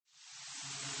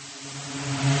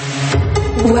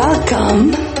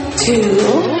Welcome to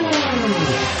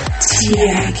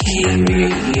TIK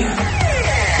Radio.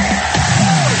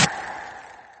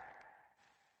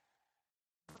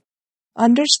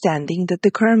 Understanding that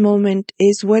the current moment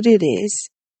is what it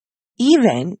is,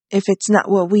 even if it's not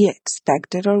what we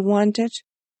expected or wanted,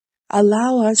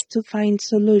 allow us to find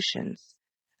solutions.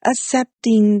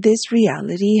 Accepting this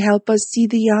reality help us see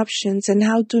the options and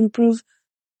how to improve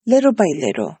little by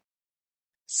little.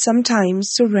 Sometimes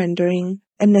surrendering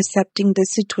and accepting the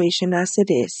situation as it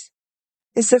is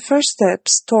the first step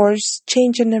towards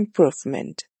change and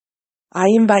improvement. I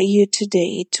invite you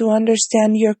today to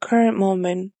understand your current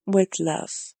moment with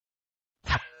love.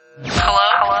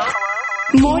 Hello?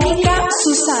 Monica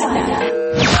Susana.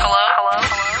 Hello?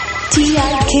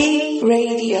 TIK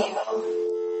Radio.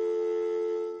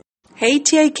 Hey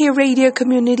TIK Radio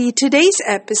community, today's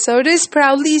episode is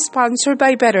proudly sponsored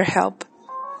by BetterHelp.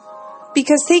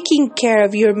 Because taking care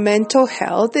of your mental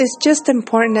health is just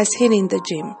important as hitting the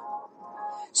gym.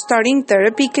 Starting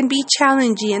therapy can be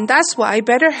challenging, and that's why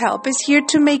BetterHelp is here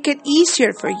to make it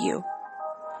easier for you.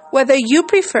 Whether you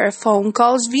prefer phone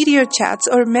calls, video chats,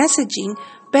 or messaging,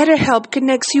 BetterHelp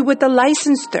connects you with a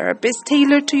licensed therapist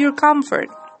tailored to your comfort.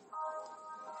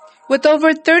 With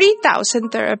over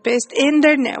 30,000 therapists in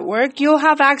their network, you'll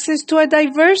have access to a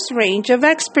diverse range of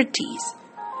expertise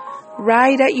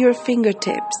right at your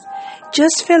fingertips.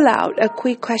 Just fill out a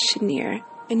quick questionnaire,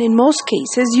 and in most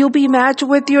cases, you'll be matched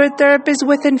with your therapist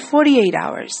within 48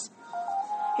 hours.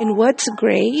 And what's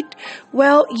great?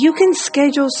 Well, you can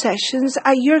schedule sessions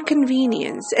at your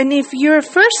convenience, and if your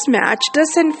first match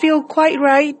doesn't feel quite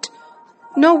right,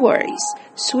 no worries.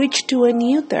 Switch to a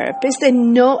new therapist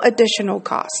and no additional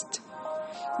cost.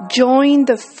 Join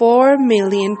the 4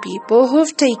 million people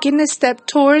who've taken a step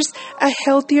towards a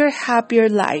healthier, happier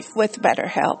life with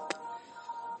BetterHelp.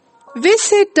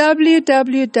 Visit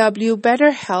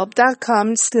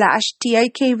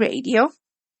www.betterhelp.com/TIK Radio,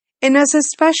 and as a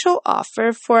special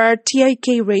offer for our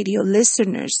TIK Radio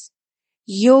listeners,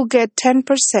 you'll get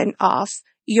 10% off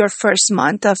your first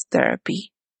month of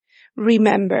therapy.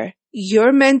 Remember,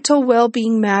 your mental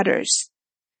well-being matters.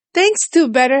 Thanks to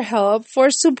BetterHelp for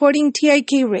supporting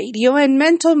TIK Radio and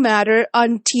Mental Matter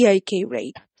on TIK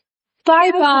Radio.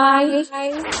 Bye-bye.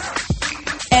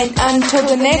 And until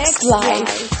the next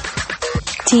live,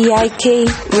 TIK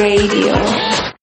Radio.